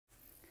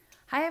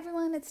Hi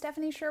everyone, it's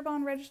Stephanie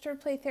Sherbon,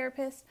 registered play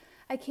therapist.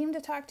 I came to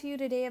talk to you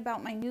today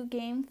about my new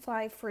game,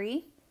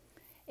 Playfully.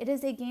 It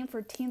is a game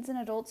for teens and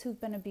adults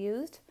who've been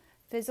abused,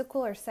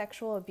 physical or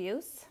sexual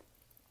abuse.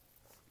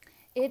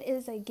 It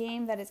is a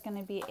game that is going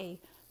to be a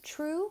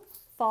true,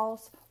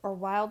 false, or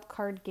wild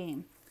card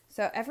game.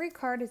 So every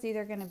card is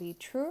either going to be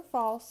true or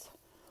false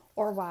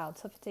or wild.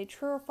 So if it's a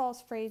true or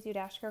false phrase, you'd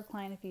ask your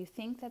client if you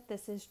think that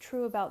this is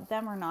true about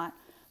them or not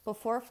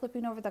before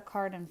flipping over the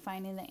card and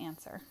finding the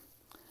answer.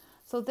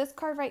 So this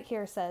card right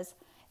here says,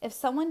 if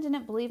someone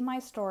didn't believe my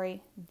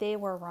story, they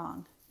were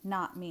wrong,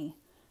 not me.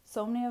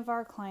 So many of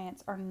our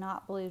clients are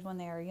not believed when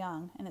they are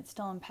young, and it's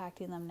still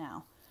impacting them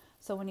now.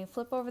 So when you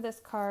flip over this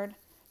card,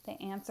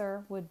 the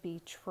answer would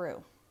be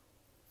true.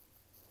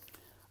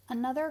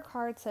 Another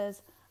card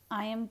says,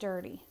 I am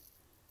dirty.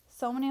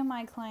 So many of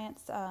my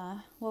clients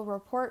will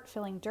report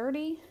feeling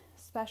dirty,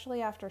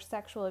 especially after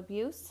sexual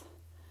abuse,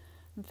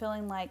 and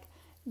feeling like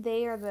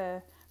they are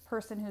the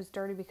person who's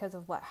dirty because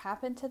of what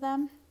happened to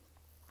them.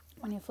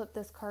 When you flip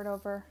this card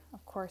over,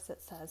 of course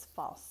it says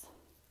false.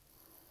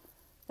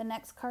 The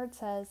next card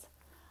says,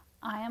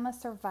 I am a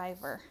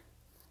survivor.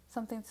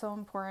 Something so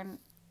important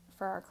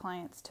for our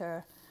clients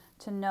to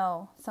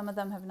know. Some of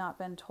them have not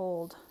been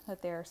told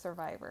that they're a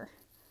survivor.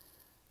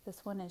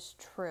 This one is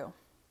true.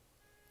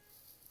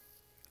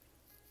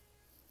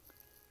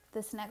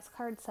 This next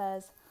card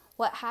says,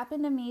 what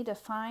happened to me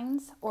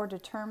defines or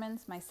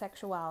determines my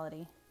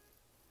sexuality.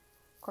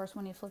 Of course,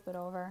 when you flip it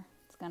over,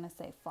 it's going to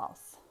say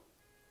false.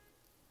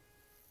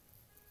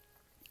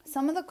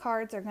 Some of the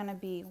cards are going to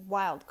be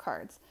wild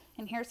cards,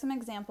 and here's some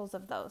examples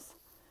of those.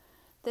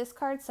 This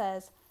card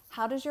says,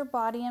 how does your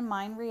body and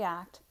mind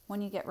react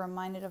when you get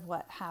reminded of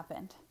what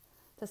happened?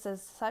 This is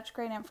such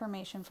great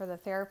information for the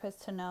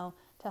therapist to know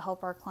to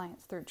help our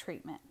clients through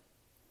treatment.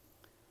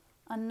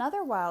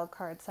 Another wild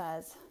card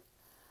says,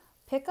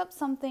 pick up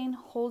something,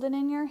 hold it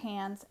in your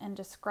hands, and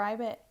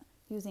describe it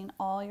using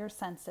all your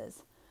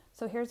senses.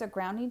 So here's a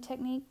grounding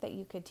technique that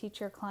you could teach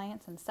your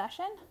clients in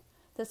session.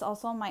 This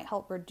also might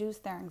help reduce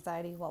their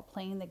anxiety while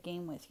playing the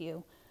game with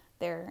you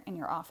there in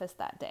your office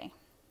that day.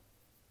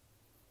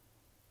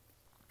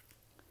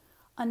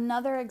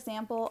 Another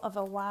example of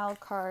a wild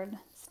card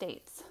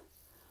states,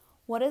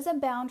 what is a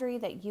boundary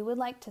that you would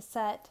like to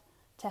set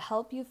to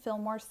help you feel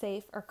more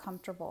safe or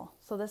comfortable?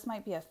 So this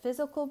might be a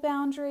physical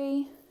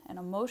boundary, an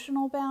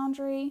emotional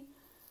boundary.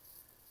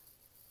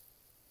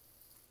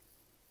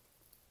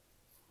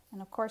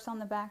 And of course on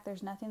the back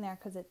there's nothing there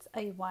because it's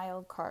a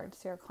wild card.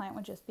 So your client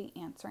would just be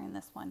answering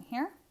this one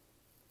here.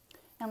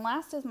 And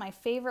last is my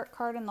favorite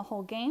card in the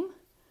whole game.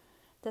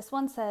 This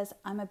one says,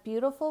 I'm a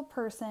beautiful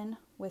person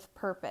with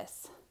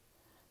purpose.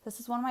 This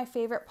is one of my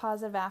favorite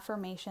positive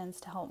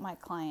affirmations to help my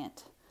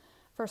client.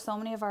 For so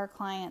many of our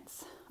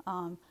clients,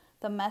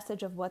 the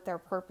message of what their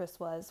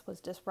purpose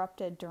was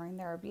disrupted during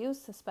their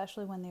abuse,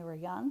 especially when they were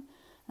young.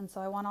 And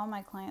so I want all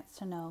my clients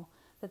to know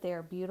that they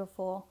are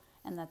beautiful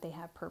and that they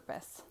have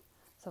purpose.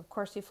 So of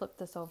course you flip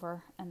this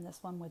over and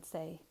this one would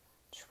say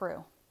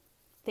true.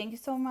 Thank you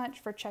so much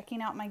for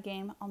checking out my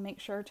game. I'll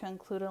make sure to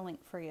include a link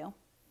for you.